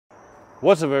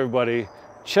What's up, everybody?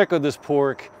 Check out this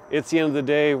pork. It's the end of the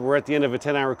day. We're at the end of a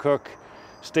 10-hour cook.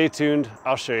 Stay tuned.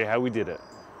 I'll show you how we did it.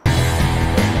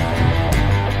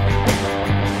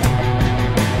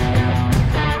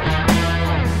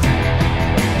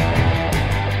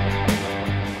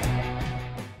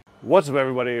 What's up,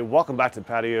 everybody? Welcome back to the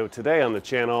patio. Today on the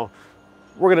channel,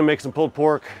 we're gonna make some pulled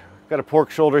pork. Got a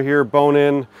pork shoulder here, bone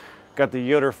in. Got the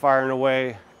Yoder firing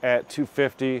away at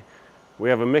 250. We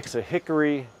have a mix of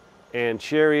hickory and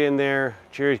cherry in there.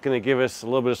 Cherry's gonna give us a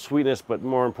little bit of sweetness, but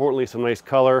more importantly, some nice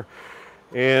color.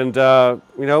 And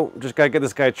you know, just gotta get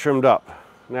this guy trimmed up.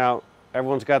 Now,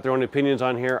 everyone's got their own opinions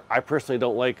on here. I personally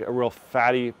don't like a real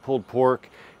fatty pulled pork,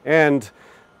 and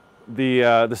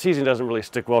the seasoning doesn't really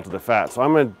stick well to the fat. So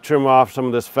I'm gonna trim off some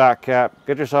of this fat cap.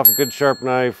 Get yourself a good sharp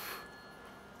knife.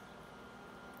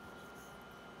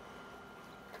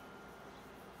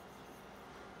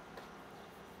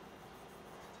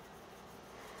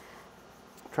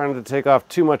 Trying to take off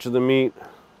too much of the meat.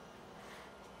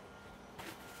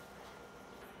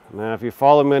 Now, if you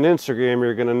follow me on Instagram,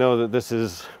 you're gonna know that this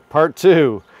is part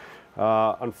 2.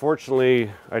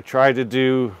 Unfortunately, I tried to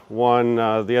do one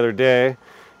the other day,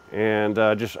 and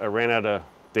I ran out of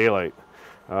daylight.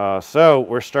 So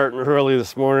we're starting early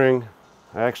this morning.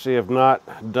 I actually have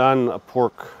not done a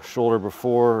pork shoulder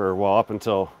before, or well, up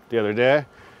until the other day.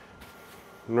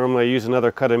 Normally I use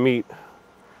another cut of meat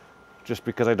just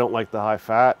because I don't like the high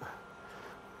fat,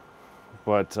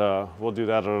 but we'll do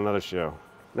that on another show.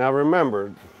 Now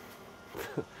remember,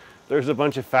 there's a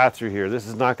bunch of fat through here. This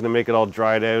is not going to make it all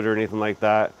dried out or anything like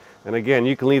that. And again,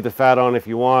 you can leave the fat on if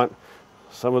you want.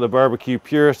 Some of the barbecue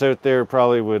purists out there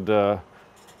probably would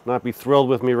not be thrilled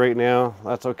with me right now.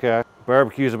 That's okay.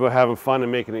 Barbecue is about having fun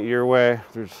and making it your way.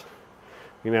 There's,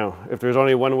 you know, if there's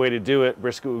only one way to do it,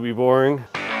 brisket would be boring.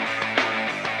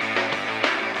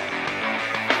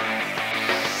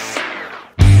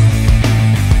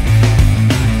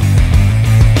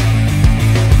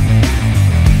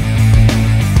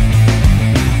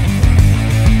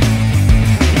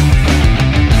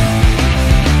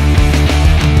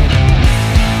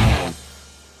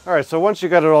 All right, so once you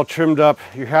got it all trimmed up,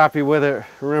 you're happy with it.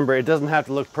 Remember, it doesn't have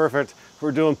to look perfect. If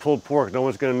we're doing pulled pork, no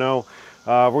one's gonna know.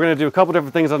 We're gonna do a couple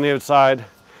different things on the outside.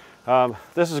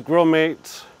 This is Grill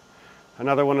Mates,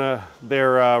 another one of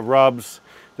their rubs.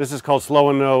 This is called Slow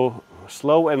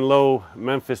and Low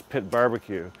Memphis Pit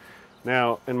Barbecue.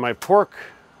 Now, in my pork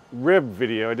rib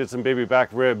video, I did some baby back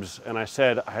ribs, and I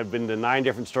said I had been to 9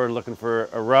 different stores looking for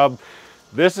a rub.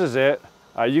 This is it.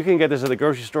 You can get this at the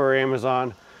grocery store or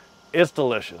Amazon. It's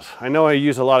delicious. I know I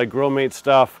use a lot of Grill Mate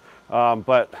stuff,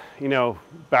 but you know,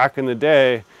 back in the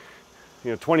day,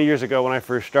 20 years ago when I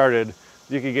first started,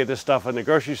 you could get this stuff in the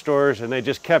grocery stores, and they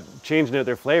just kept changing out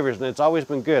their flavors, and it's always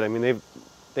been good. I mean,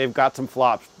 they've got some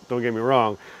flops, don't get me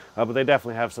wrong, but they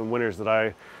definitely have some winners that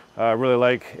I really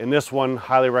like. And this one,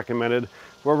 highly recommended.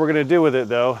 What we're gonna do with it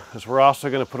though, is we're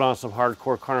also gonna put on some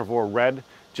Hardcore Carnivore Red,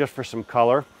 just for some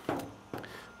color.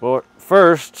 Well,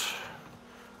 first,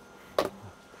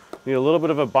 need a little bit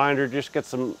of a binder. Just get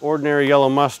some ordinary yellow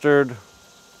mustard.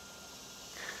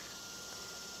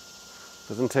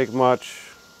 Doesn't take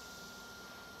much.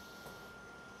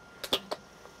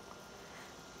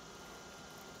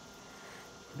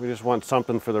 We just want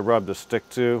something for the rub to stick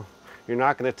to. You're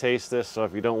not going to taste this, so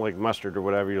if you don't like mustard or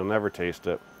whatever, you'll never taste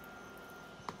it.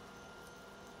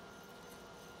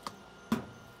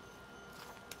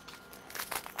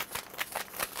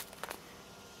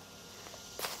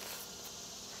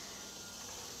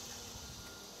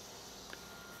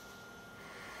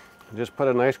 Just put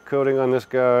a nice coating on this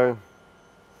guy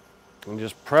and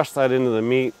just press that into the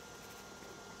meat.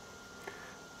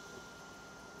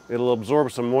 It'll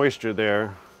absorb some moisture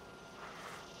there.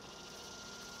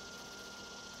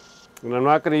 And I'm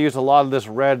not going to use a lot of this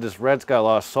red. This red's got a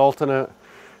lot of salt in it,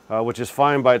 which is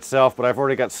fine by itself, but I've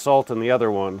already got salt in the other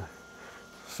one.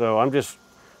 So I'm just,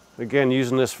 again,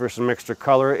 using this for some extra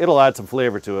color. It'll add some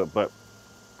flavor to it, but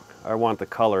I want the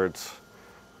color. It's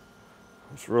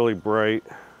really bright,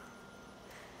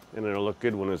 and it'll look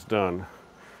good when it's done.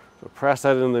 So press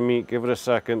that in the meat, give it a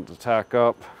second to tack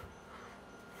up.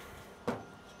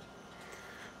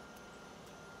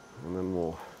 And then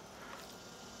we'll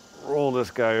roll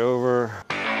this guy over.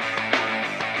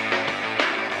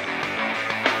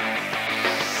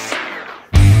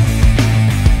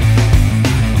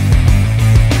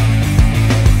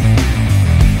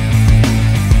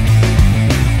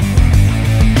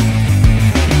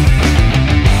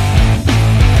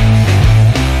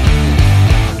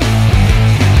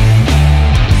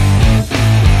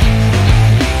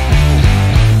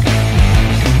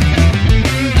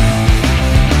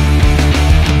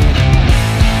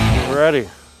 ready.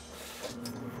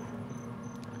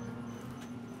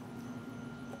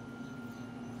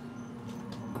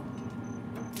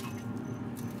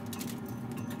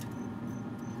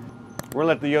 We're gonna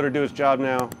let the Yoder do its job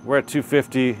now. We're at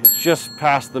 250. It's just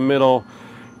past the middle,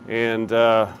 and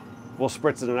we'll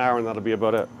spritz it an hour, and that'll be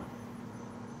about it.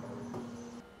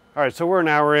 All right, so we're an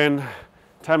hour in.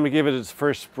 Time to give it its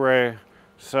first spray.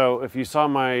 So if you saw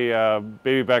my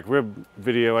baby back rib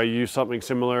video, I used something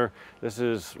similar. This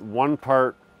is 1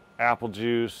 part apple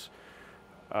juice,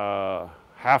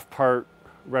 half part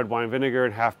red wine vinegar,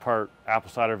 and half part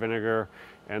apple cider vinegar,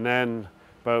 and then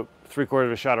about 3/4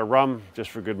 of a shot of rum,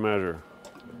 just for good measure.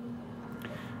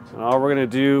 And all we're gonna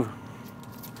do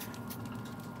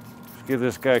is give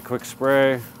this guy a quick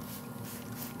spray.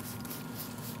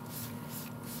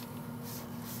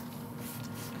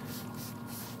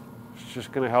 It's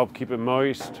just gonna help keep it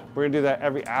moist. We're gonna do that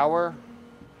every hour.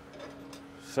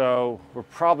 So we're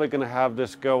probably gonna have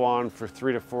this go on for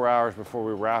 3 to 4 hours before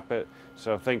we wrap it.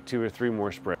 So think 2 or 3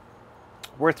 more sprays.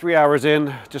 We're 3 hours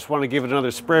in. Just want to give it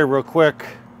another spray real quick.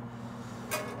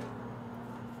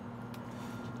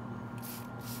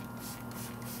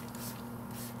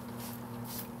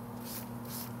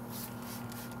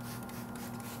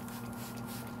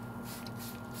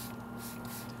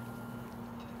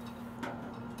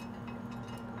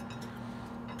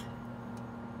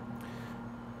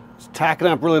 It's tacking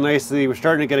up really nicely. We're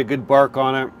starting to get a good bark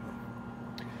on it.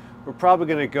 We're probably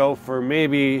going to go for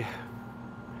maybe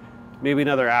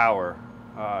another hour,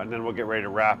 and then we'll get ready to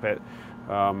wrap it.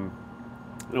 You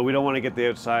know, we don't want to get the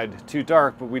outside too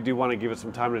dark, but we do want to give it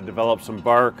some time to develop some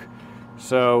bark.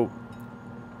 So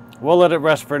we'll let it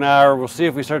rest for an hour. We'll see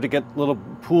if we start to get little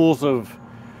pools of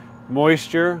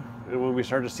moisture, and when we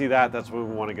start to see that, that's when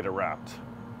we want to get it wrapped.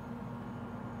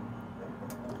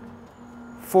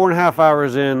 4.5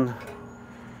 hours in.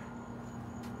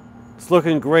 It's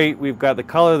looking great. We've got the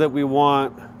color that we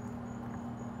want.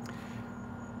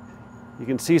 You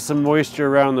can see some moisture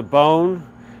around the bone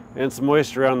and some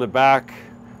moisture around the back.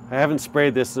 I haven't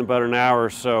sprayed this in about an hour,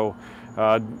 so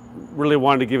really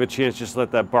wanted to give it a chance just to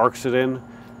let that bark sit in.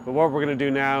 But what we're going to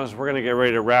do now is we're going to get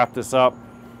ready to wrap this up.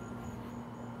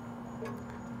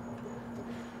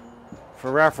 For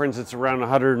reference, it's around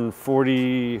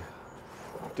 140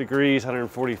 degrees,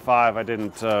 145. I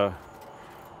didn't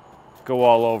go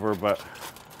all over, but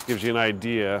gives you an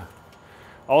idea.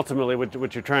 Ultimately,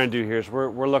 what you're trying to do here is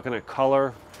we're looking at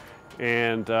color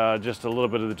and just a little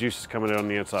bit of the juices coming out on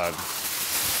the inside.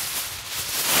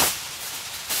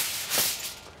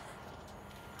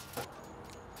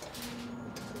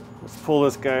 Let's pull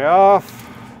this guy off.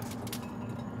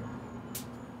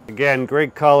 Again,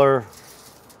 great color.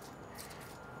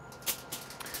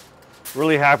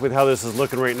 Really happy with how this is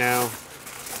looking right now.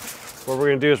 What we're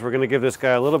going to do is we're going to give this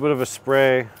guy a little bit of a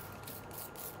spray.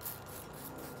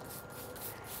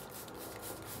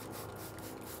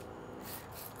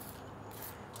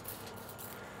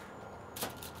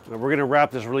 Now we're going to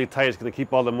wrap this really tight. It's going to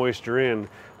keep all the moisture in.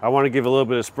 I want to give a little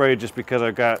bit of spray just because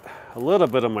I've got a little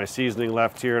bit of my seasoning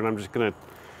left here, and I'm just going to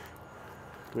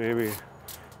maybe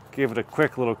give it a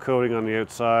quick little coating on the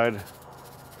outside.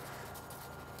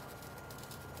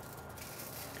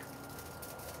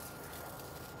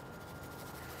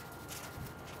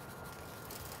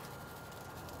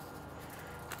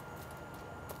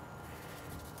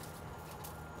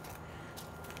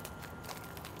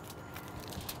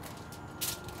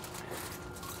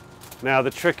 Now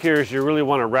the trick here is you really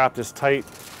want to wrap this tight.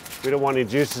 We don't want any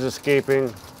juices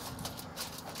escaping.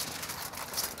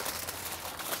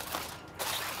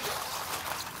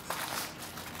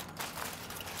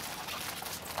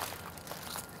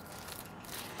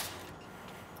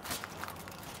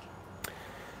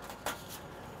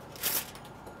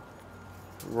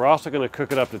 We're also going to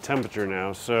cook it up to temperature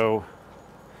now, so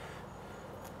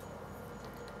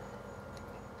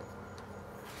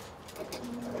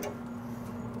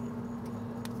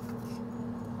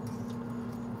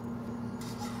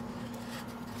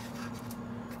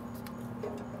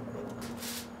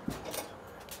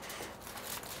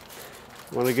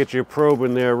you want to get your probe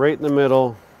in there right in the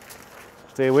middle.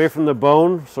 Stay away from the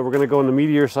bone, so we're going to go on the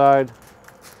meatier side.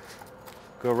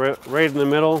 Go right in the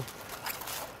middle.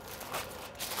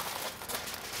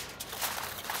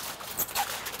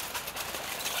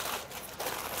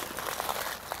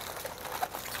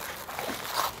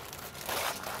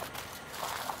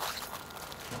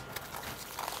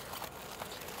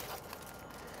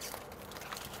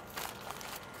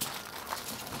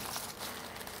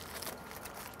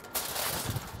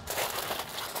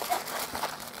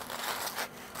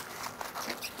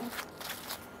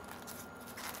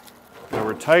 Now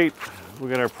we're tight. We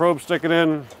got our probe sticking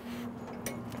in.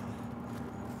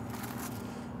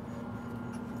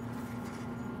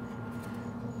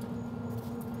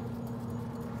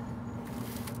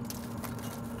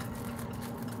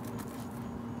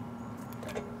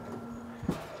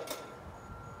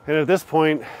 And at this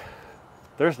point,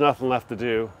 there's nothing left to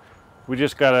do. We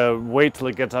just gotta wait till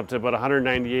it gets up to about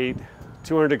 198,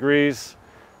 200 degrees,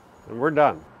 and we're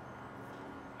done.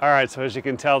 All right, so as you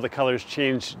can tell, the color's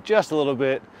changed just a little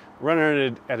bit.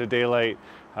 Running at a daylight.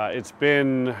 It's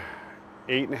been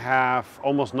 8.5,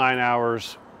 almost 9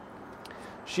 hours.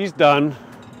 She's done.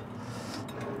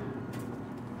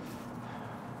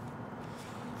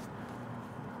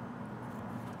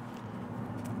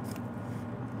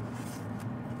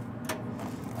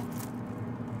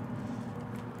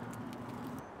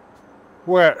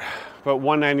 We're at about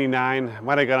 199.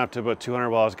 Might have gone up to about 200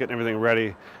 while I was getting everything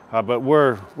ready, but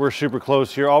we're super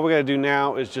close here. All we gotta do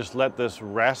now is just let this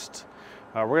rest.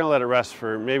 We're gonna let it rest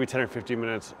for maybe 10 or 15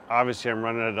 minutes. Obviously I'm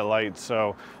running at a light,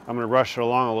 so I'm gonna rush it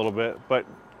along a little bit, but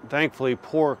thankfully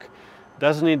pork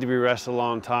doesn't need to be rested a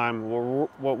long time.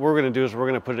 What we're gonna do is we're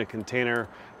gonna put it in a container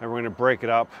and we're gonna break it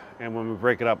up, and when we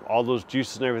break it up, all those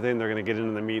juices and everything, they're gonna get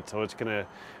into the meat, so it's gonna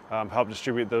help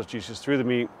distribute those juices through the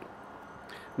meat.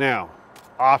 Now,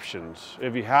 options.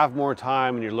 If you have more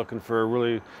time and you're looking for a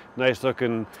really nice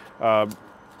looking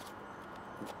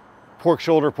pork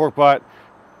shoulder, pork butt,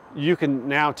 you can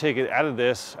now take it out of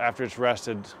this after it's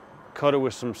rested, coat it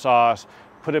with some sauce,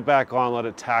 put it back on, let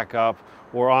it tack up.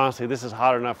 Or honestly, this is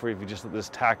hot enough where if you just let this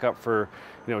tack up for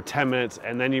 10 minutes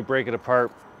and then you break it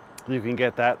apart, you can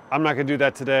get that. I'm not gonna do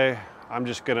that today. I'm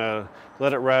just gonna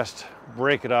let it rest,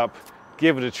 break it up,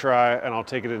 give it a try, and I'll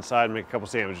take it inside and make a couple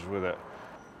sandwiches with it.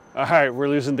 All right, we're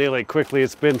losing daylight quickly.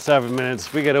 It's been 7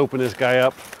 minutes. We gotta open this guy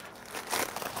up.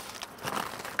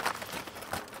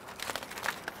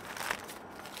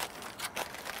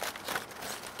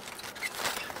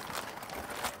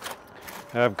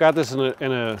 I've got this in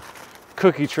a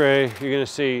cookie tray. You're gonna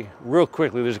see real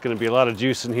quickly there's gonna be a lot of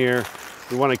juice in here.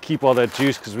 We wanna keep all that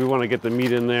juice because we wanna get the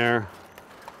meat in there.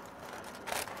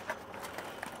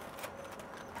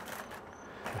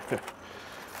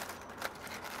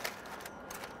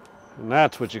 And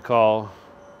that's what you call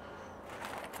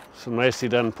some nicely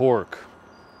done pork.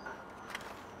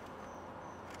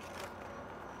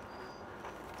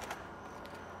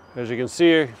 As you can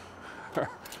see,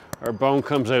 our bone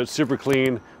comes out super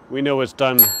clean. We know it's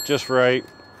done just right.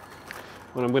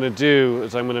 What I'm gonna do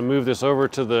is I'm gonna move this over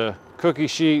to the cookie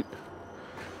sheet.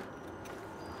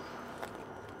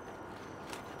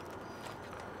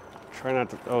 Try not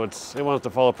to, oh, it wants to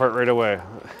fall apart right away.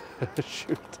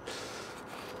 Shoot.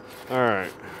 All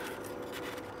right.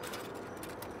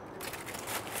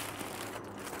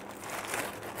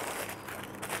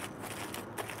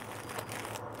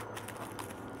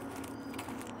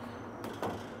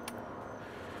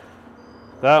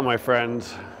 That, my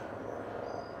friends,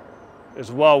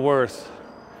 is well worth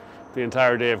the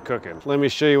entire day of cooking. Let me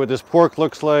show you what this pork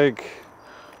looks like.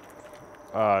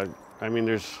 I mean,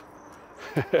 it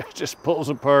just pulls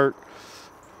apart.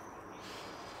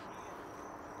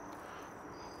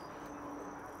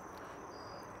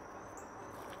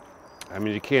 I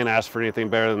mean, you can't ask for anything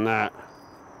better than that.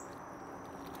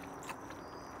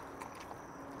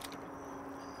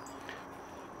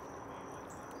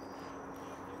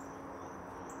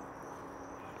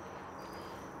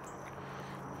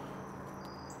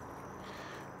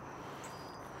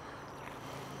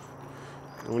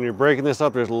 When you're breaking this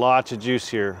up, there's lots of juice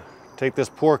here. Take this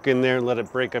pork in there and let it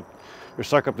break up or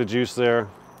suck up the juice there.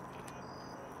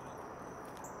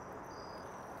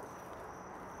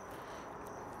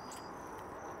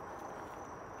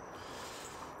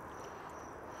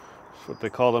 That's what they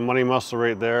call the money muscle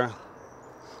right there.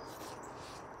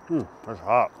 That's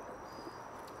hot.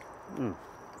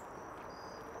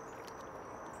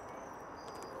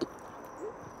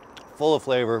 Full of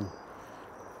flavor.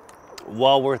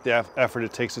 Well worth the effort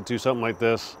it takes to do something like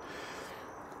this.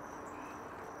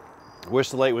 Wish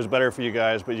the light was better for you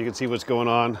guys, but you can see what's going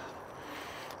on.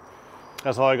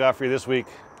 That's all I got for you this week.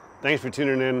 Thanks for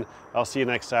tuning in. I'll see you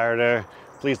next Saturday.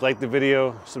 Please like the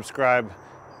video, subscribe,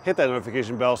 hit that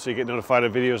notification bell so you get notified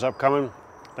of videos upcoming.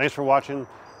 Thanks for watching.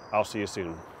 I'll see you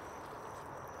soon.